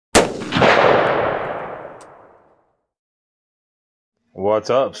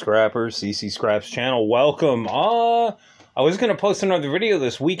What's up, scrappers? CC Scraps channel. Welcome. I was going to post another video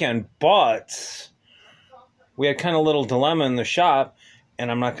this weekend, but we had kind of a little dilemma in the shop,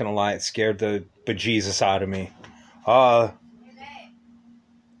 and I'm not going to lie, it scared the bejesus out of me. Alright,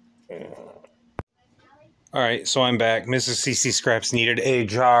 so I'm back. Mrs. CC Scraps needed a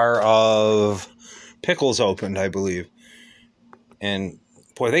jar of pickles opened, I believe. And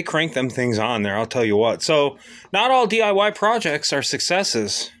boy, they crank them things on there, I'll tell you what. So, not all DIY projects are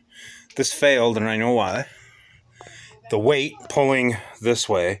successes. This failed, and I know why. The weight pulling this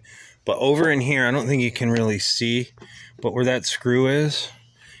way. But over in here, I don't think you can really see, but where that screw is.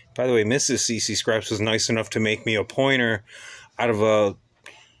 By the way, Mrs. CC Scraps was nice enough to make me a pointer out of a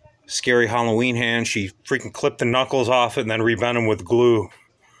scary Halloween hand. She freaking clipped the knuckles off it and then rebent them with glue.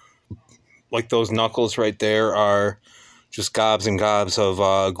 Like those knuckles right there are just gobs and gobs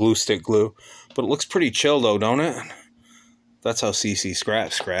of glue stick glue. But it looks pretty chill though, don't it? That's how CC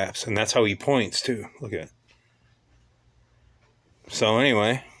scraps. And that's how he points too. Look at it. So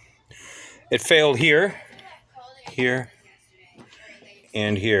anyway, it failed here, here,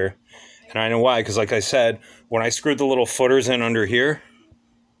 and here. And I know why, because like I said, when I screwed the little footers in under here,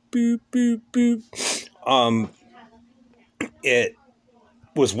 boop, boop, boop, it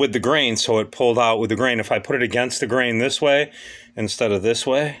was with the grain, so it pulled out with the grain. If I put it against the grain this way instead of this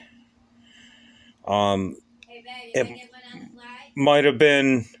way, it might have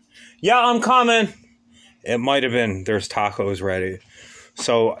been, yeah, I'm coming. It might have been, there's tacos ready.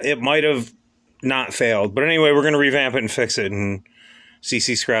 So it might have not failed. But anyway, we're going to revamp it and fix it. And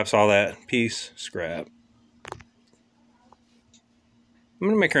CC Scraps all that. Peace, scrap. I'm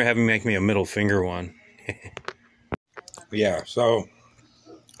going to have him make me a middle finger one. Yeah, so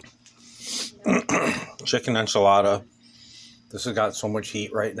chicken enchilada. This has got so much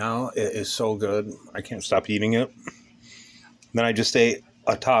heat right now. It is so good. I can't stop eating it. Then I just ate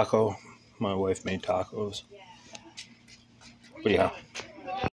a taco. My wife made tacos. But yeah.